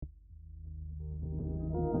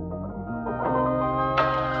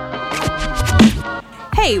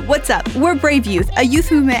Hey, what's up? We're Brave Youth, a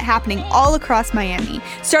youth movement happening all across Miami,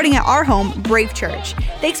 starting at our home, Brave Church.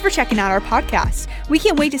 Thanks for checking out our podcast. We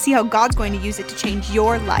can't wait to see how God's going to use it to change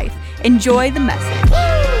your life. Enjoy the message.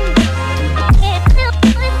 We're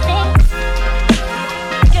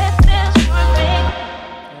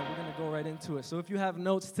going to go right into it. So if you have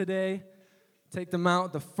notes today, take them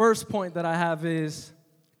out. The first point that I have is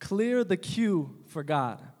clear the queue for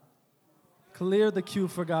God. Clear the queue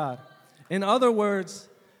for God. In other words,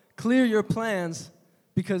 clear your plans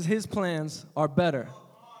because His plans are better.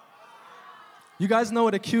 You guys know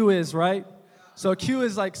what a queue is, right? So a queue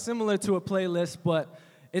is like similar to a playlist, but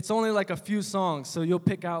it's only like a few songs. So you'll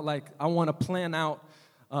pick out like, I want to plan out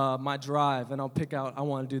my drive, and I'll pick out, I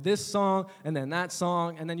want to do this song, and then that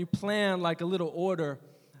song, and then you plan like a little order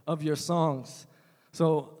of your songs.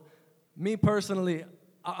 So me personally,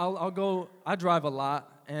 I drive a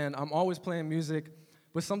lot, and I'm always playing music.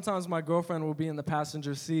 But sometimes my girlfriend will be in the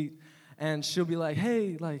passenger seat, and she'll be like,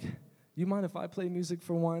 hey, like, you mind if I play music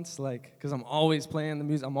for once? Like, because I'm always playing the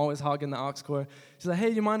music. I'm always hogging the aux cord. She's like, hey,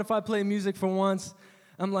 you mind if I play music for once?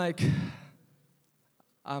 I'm like,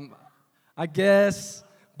 I guess,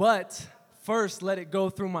 but first let it go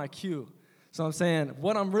through my queue. So I'm saying,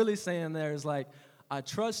 what I'm really saying there is like, I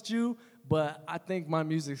trust you, but I think my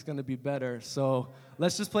music's going to be better. So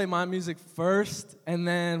let's just play my music first, and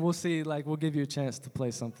then we'll see, like, we'll give you a chance to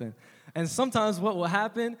play something. And sometimes what will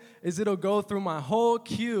happen is it'll go through my whole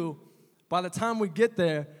queue. By the time we get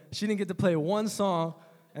there, she didn't get to play one song,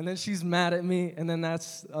 and then she's mad at me, and then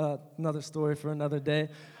that's another story for another day.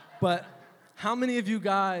 But how many of you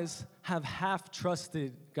guys have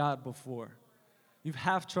half-trusted God before? You've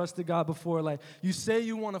half-trusted God before. Like, you say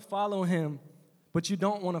you want to follow Him, but you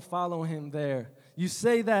don't want to follow Him there. You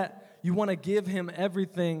say that you want to give Him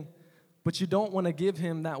everything, but you don't want to give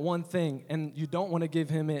Him that one thing, and you don't want to give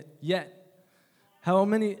Him it yet. How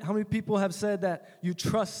many people have said that you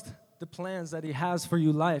trust the plans that He has for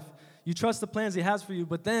your life? You trust the plans He has for you,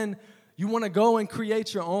 but then you want to go and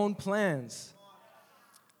create your own plans.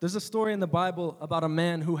 There's a story in the Bible about a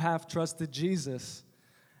man who half-trusted Jesus,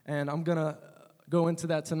 and I'm going to go into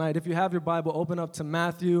that tonight. If you have your Bible, open up to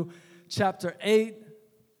Matthew chapter 8,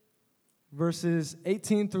 verses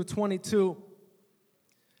 18 through 22.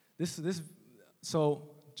 So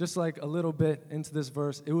just like a little bit into this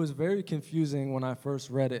verse, it was very confusing when I first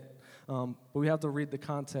read it, but we have to read the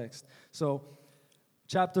context. So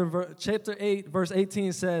chapter 8, verse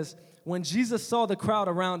 18 says, when Jesus saw the crowd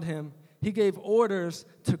around Him, He gave orders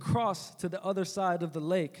to cross to the other side of the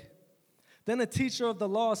lake. Then a teacher of the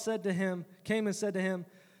law came and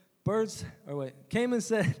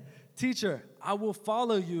said, Teacher, I will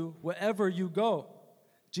follow you wherever you go.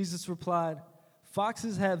 Jesus replied,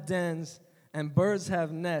 foxes have dens and birds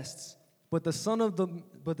have nests, but the Son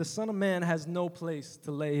of Man has no place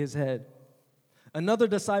to lay His head. Another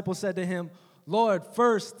disciple said to Him, Lord,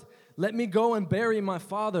 first let me go and bury my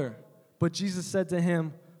father. But Jesus said to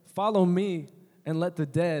him, follow me and let the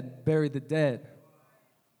dead bury the dead.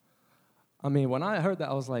 I mean, when I heard that,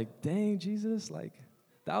 I was like, dang, Jesus, like,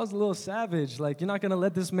 that was a little savage. Like, you're not going to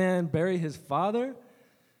let this man bury his father?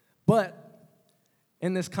 But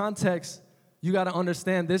in this context, you got to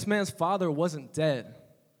understand this man's father wasn't dead.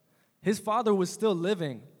 His father was still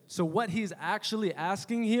living. So what he's actually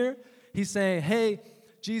asking here, he's saying, hey,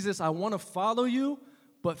 Jesus, I want to follow you,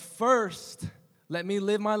 but first, let me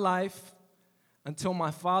live my life until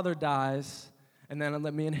my father dies, and then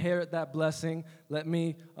let me inherit that blessing. Let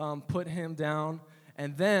me put him down,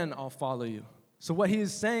 and then I'll follow you. So what he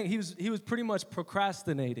is saying, he was pretty much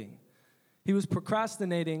procrastinating. He was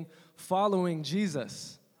procrastinating following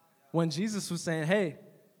Jesus when Jesus was saying, hey,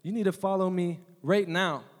 you need to follow me right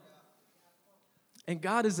now. And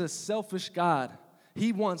God is a selfish God.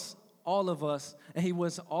 He wants all of us, and He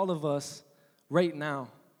wants all of us right now.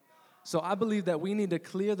 So I believe that we need to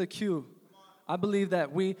clear the queue. I believe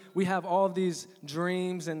that we have all of these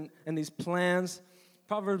dreams and these plans.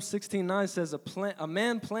 Proverbs 16:9 says, a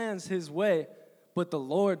man plans his way, but the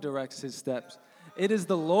Lord directs his steps. It is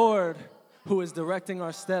the Lord who is directing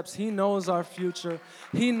our steps. He knows our future.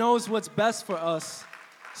 He knows what's best for us.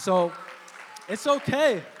 So it's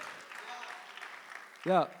okay.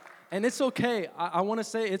 Yeah. And it's okay. I want to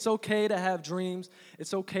say it's okay to have dreams.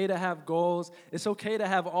 It's okay to have goals. It's okay to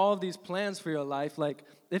have all of these plans for your life. Like,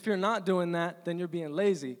 if you're not doing that, then you're being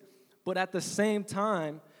lazy. But at the same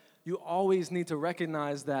time, you always need to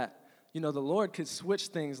recognize that, the Lord could switch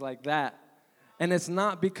things like that. And it's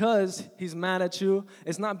not because He's mad at you.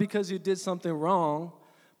 It's not because you did something wrong.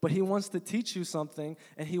 But He wants to teach you something,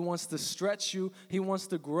 and He wants to stretch you. He wants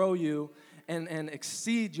to grow you. And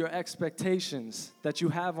exceed your expectations that you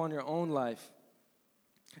have on your own life.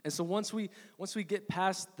 And so once we get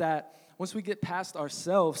past that, once we get past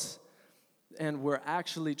ourselves and we're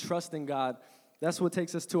actually trusting God, that's what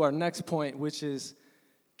takes us to our next point, which is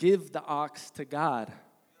give the ox to God.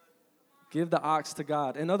 Give the ox to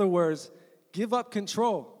God. In other words, give up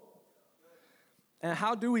control. And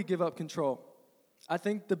how do we give up control? I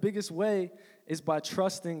think the biggest way is by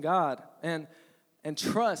trusting God. And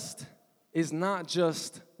trust is not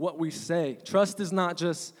just what we say. Trust is not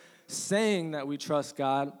just saying that we trust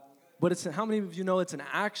God, but it's how many of you know it's an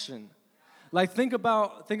action? Like think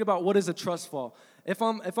about what is a trust fall. If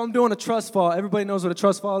I'm doing a trust fall, everybody knows what a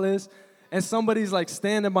trust fall is, and somebody's like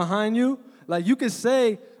standing behind you, like you could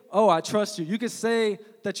say, "Oh, I trust you." You could say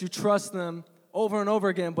that you trust them over and over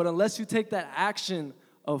again, but unless you take that action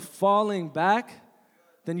of falling back,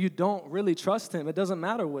 then you don't really trust him. It doesn't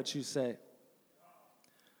matter what you say.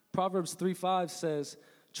 Proverbs 3:5 says,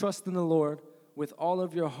 "Trust in the Lord with all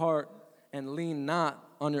of your heart and lean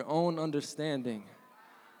not on your own understanding."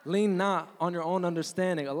 Lean not on your own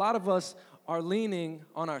understanding. A lot of us are leaning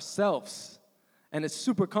on ourselves, and it's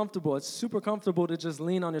super comfortable. It's super comfortable to just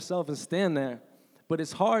lean on yourself and stand there, but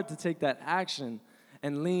it's hard to take that action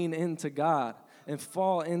and lean into God and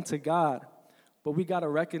fall into God. But we got to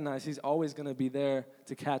recognize he's always going to be there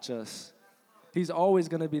to catch us. He's always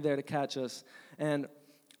going to be there to catch us. And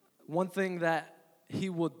one thing that he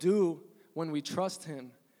will do when we trust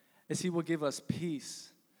him is he will give us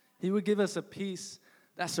peace. He will give us a peace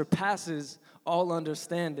that surpasses all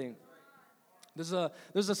understanding. There's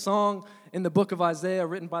a song in the book of Isaiah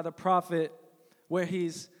written by the prophet where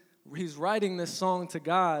he's writing this song to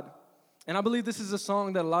God. And I believe this is a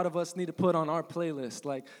song that a lot of us need to put on our playlist.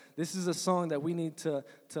 Like, this is a song that we need to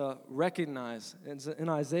recognize. In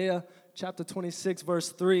Isaiah chapter 26, verse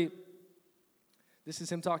 3, this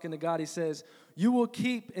is him talking to God. He says, "You will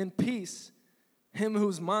keep in peace him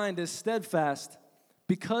whose mind is steadfast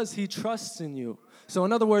because he trusts in you." So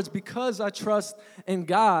in other words, because I trust in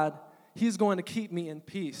God, he's going to keep me in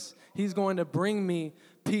peace. He's going to bring me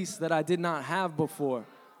peace that I did not have before.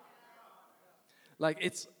 Like,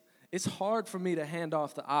 it's hard for me to hand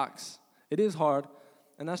off the ox. It is hard,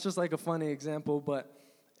 and that's just like a funny example, but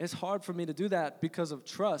it's hard for me to do that because of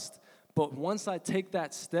trust. But once I take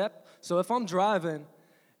that step, so if I'm driving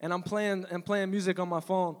and I'm playing music on my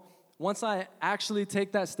phone, once I actually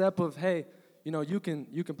take that step of, hey, you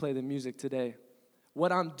can play the music today,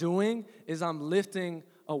 what I'm doing is I'm lifting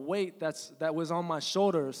a weight that was on my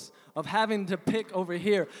shoulders of having to pick over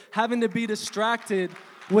here, having to be distracted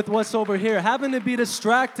with what's over here, having to be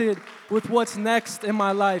distracted with what's next in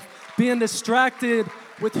my life, being distracted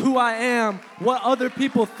with who I am, what other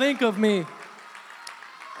people think of me.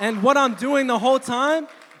 And what I'm doing the whole time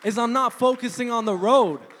is I'm not focusing on the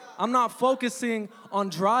road. I'm not focusing on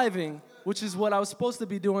driving, which is what I was supposed to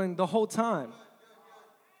be doing the whole time.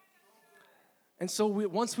 And so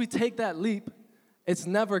once we take that leap, it's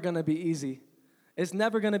never going to be easy. It's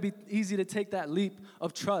never going to be easy to take that leap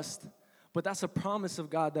of trust. But that's a promise of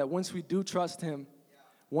God that once we do trust him,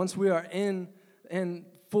 once we are in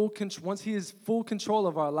full control, once he is full control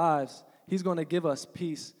of our lives, he's going to give us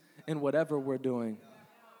peace in whatever we're doing,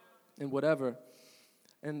 in whatever.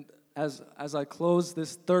 And as I close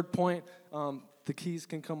this third point, the keys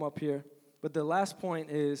can come up here. But the last point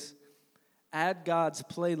is add God's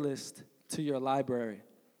playlist to your library.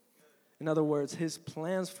 In other words, his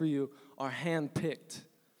plans for you are handpicked.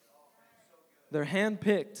 They're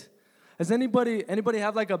handpicked. Has anybody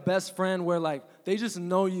have like a best friend where like they just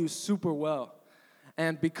know you super well?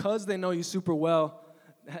 And because they know you super well,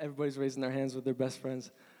 everybody's raising their hands with their best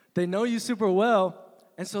friends. They know you super well,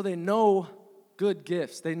 and so they know good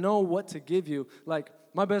gifts. They know what to give you. Like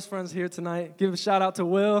my best friend's here tonight. Give a shout out to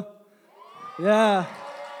Will. Yeah.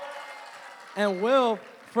 And Will,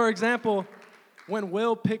 for example, when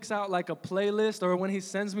Will picks out like a playlist or when he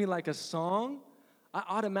sends me like a song, I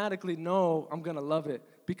automatically know I'm going to love it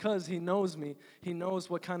because he knows me. He knows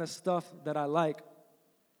what kind of stuff that I like.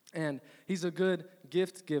 And he's a good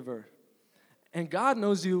gift giver. And God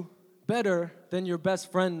knows you better than your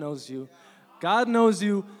best friend knows you. God knows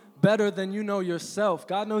you better than you know yourself.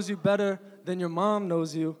 God knows you better than your mom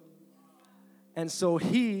knows you. And so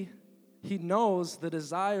he knows the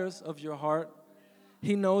desires of your heart.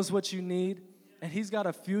 He knows what you need. And he's got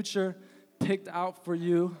a future picked out for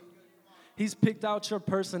you. He's picked out your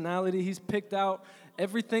personality. He's picked out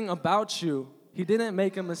everything about you. He didn't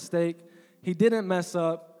make a mistake. He didn't mess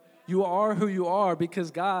up. You are who you are because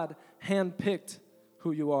God handpicked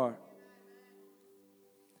who you are.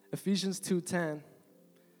 Ephesians 2:10,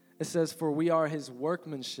 it says, "For we are his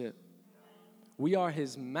workmanship." We are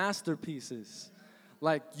his masterpieces.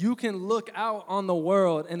 Like, you can look out on the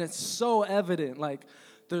world, and it's so evident. Like,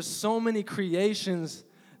 there's so many creations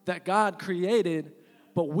that God created,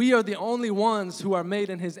 but we are the only ones who are made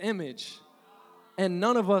in His image. And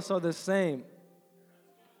none of us are the same.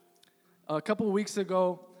 A couple of weeks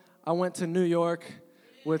ago, I went to New York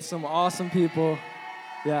with some awesome people.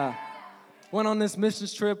 Yeah. Went on this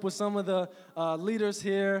missions trip with some of the leaders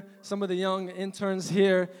here, some of the young interns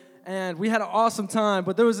here, and we had an awesome time.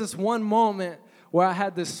 But there was this one moment where I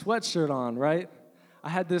had this sweatshirt on, right? I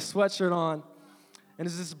had this sweatshirt on, and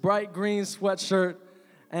it's this bright green sweatshirt,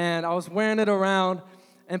 and I was wearing it around,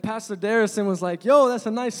 and Pastor Darrison was like, yo, that's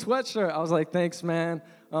a nice sweatshirt. I was like, thanks, man.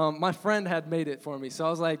 My friend had made it for me, so I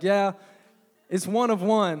was like, yeah, it's one of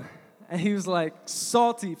one. And he was like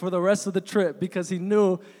salty for the rest of the trip because he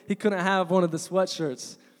knew he couldn't have one of the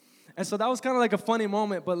sweatshirts. And so that was kind of like a funny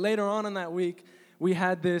moment, but later on in that week, we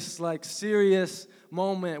had this like serious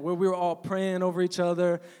moment where we were all praying over each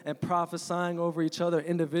other and prophesying over each other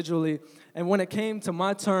individually. And when it came to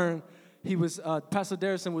my turn, Pastor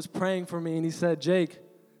Darrison was praying for me, and he said, Jake,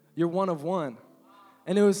 you're one of one.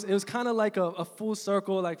 And it was kind of like a full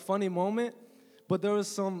circle, like funny moment, but there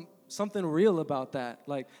was something real about that.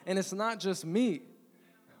 Like, and it's not just me.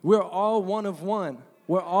 We're all one of one.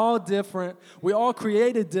 We're all different. We all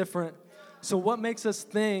created different. So what makes us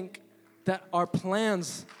think that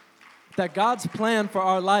that God's plan for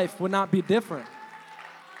our life would not be different?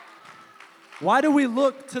 Why do we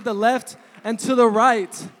look to the left and to the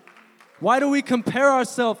right? Why do we compare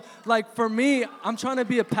ourselves? Like for me, I'm trying to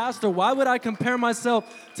be a pastor. Why would I compare myself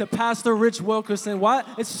to Pastor Rich Wilkerson? Why?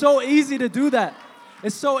 It's so easy to do that.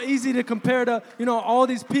 It's so easy to compare to, all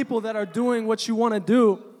these people that are doing what you want to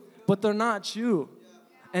do, but they're not you.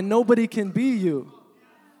 And nobody can be you.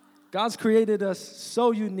 God's created us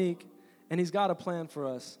so unique, and He's got a plan for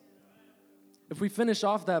us. If we finish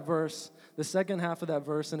off that verse, the second half of that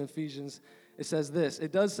verse in Ephesians, it says this.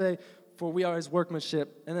 It does say, for we are His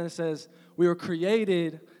workmanship. And then it says, we were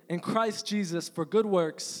created in Christ Jesus for good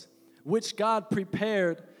works, which God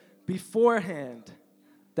prepared beforehand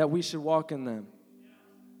that we should walk in them.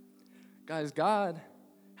 Guys, God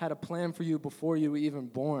had a plan for you before you were even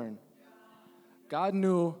born. God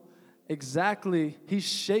knew exactly, He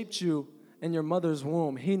shaped you in your mother's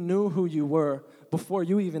womb. He knew who you were before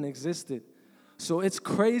you even existed. So it's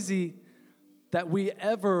crazy that we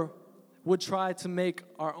ever would try to make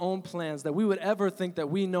our own plans, that we would ever think that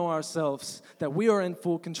we know ourselves, that we are in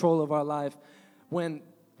full control of our life when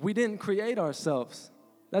we didn't create ourselves.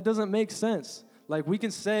 That doesn't make sense. Like we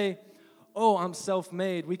can say, oh, I'm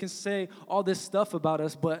self-made. We can say all this stuff about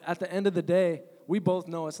us, but at the end of the day, we both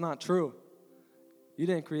know it's not true. You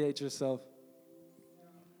didn't create yourself.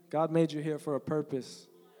 God made you here for a purpose.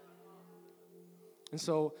 And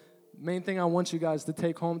so, main thing I want you guys to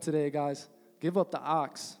take home today, guys, give up the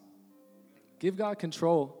ox. Give God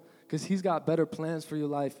control, because He's got better plans for your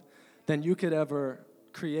life than you could ever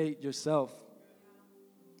create yourself.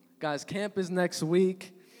 Guys, camp is next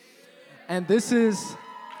week, and this is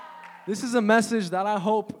a message that I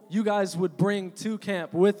hope you guys would bring to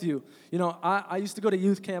camp with you. I used to go to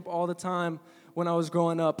youth camp all the time when I was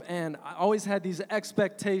growing up, and I always had these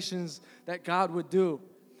expectations that God would do.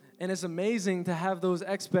 And it's amazing to have those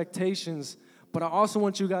expectations, but I also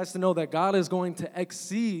want you guys to know that God is going to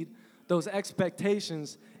exceed those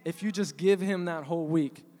expectations if you just give Him that whole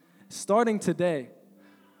week. Starting today,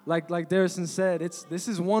 like Darrison said, this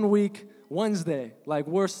is 1 week Wednesday. Like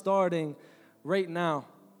we're starting right now.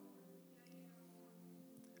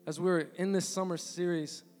 As we're in this summer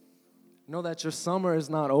series, know that your summer is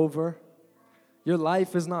not over. Your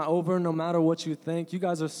life is not over no matter what you think. You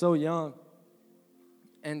guys are so young.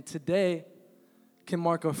 And today can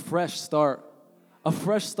mark a fresh start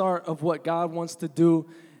of what God wants to do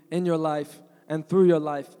in your life and through your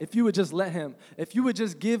life. If you would just let Him, if you would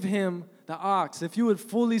just give Him the ox, if you would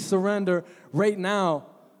fully surrender right now,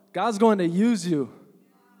 God's going to use you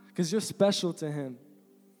because you're special to Him.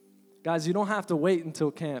 Guys, you don't have to wait until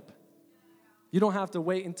camp. You don't have to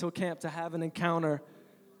wait until camp to have an encounter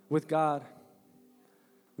with God.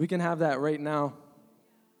 We can have that right now.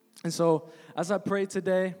 And so, as I pray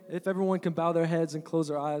today, if everyone can bow their heads and close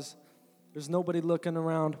their eyes, there's nobody looking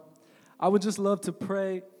around. I would just love to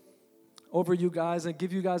pray over you guys and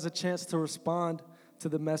give you guys a chance to respond to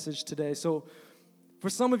the message today. So, for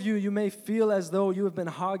some of you, you may feel as though you have been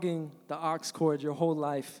hogging the ox cord your whole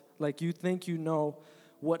life. Like you think you know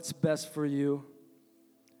what's best for you.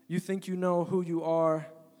 You think you know who you are,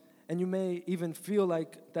 and you may even feel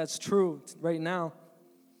like that's true right now.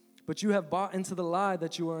 But you have bought into the lie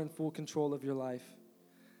that you are in full control of your life.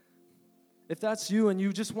 If that's you and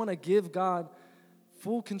you just want to give God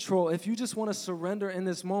full control, if you just want to surrender in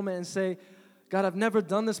this moment and say, God, I've never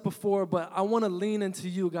done this before, but I want to lean into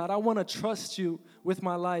you, God. I want to trust you with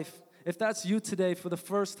my life. If that's you today for the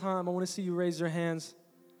first time, I want to see you raise your hands.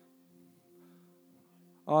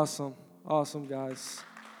 Awesome. Awesome, guys.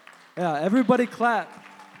 Yeah, everybody clap.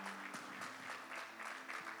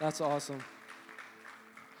 That's awesome.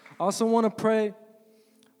 I also want to pray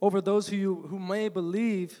over those who may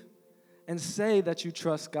believe and say that you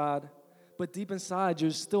trust God, but deep inside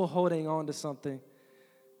you're still holding on to something.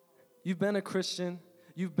 You've been a Christian,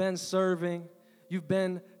 you've been serving, you've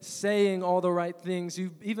been saying all the right things,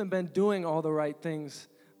 you've even been doing all the right things,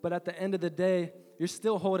 but at the end of the day, you're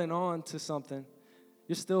still holding on to something.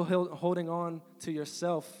 You're still holding on to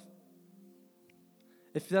yourself.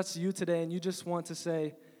 If that's you today and you just want to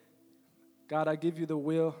say, God, I give you the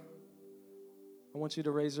will, I want you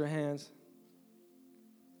to raise your hands.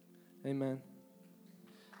 Amen.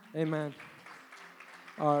 Amen.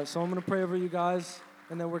 All right, so I'm going to pray over you guys,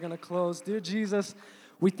 and then we're going to close. Dear Jesus,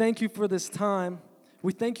 we thank you for this time.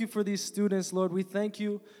 We thank you for these students, Lord. We thank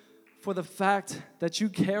you for the fact that you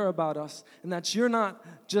care about us and that you're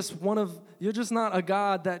just not a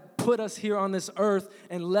God that put us here on this earth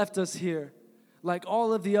and left us here like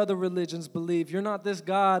all of the other religions believe. You're not this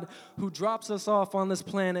God who drops us off on this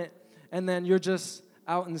planet and then you're just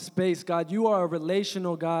out in space, God. You are a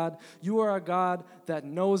relational God. You are a God that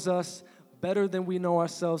knows us better than we know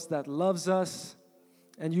ourselves, that loves us,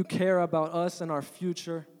 and you care about us and our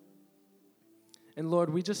future. And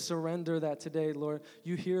Lord, we just surrender that today, Lord.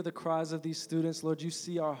 You hear the cries of these students, Lord. You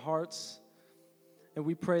see our hearts, and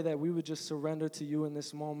we pray that we would just surrender to you in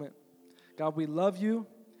this moment. God, we love you,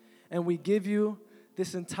 and we give you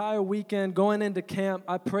this entire weekend going into camp.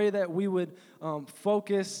 I pray that we would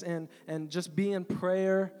focus and just be in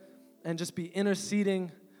prayer and just be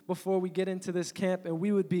interceding before we get into this camp, and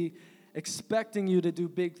we would be expecting you to do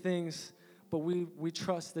big things, but we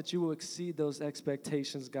trust that you will exceed those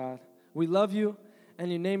expectations, God. We love you. In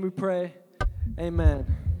your name we pray. Amen.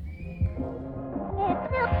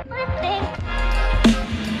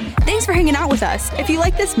 Thanks for hanging out with us. If you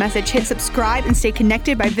like this message, hit subscribe and stay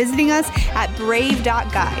connected by visiting us at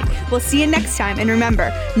brave.guide. We'll see you next time, and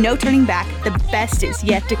remember, no turning back. The best is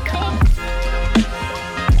yet to come.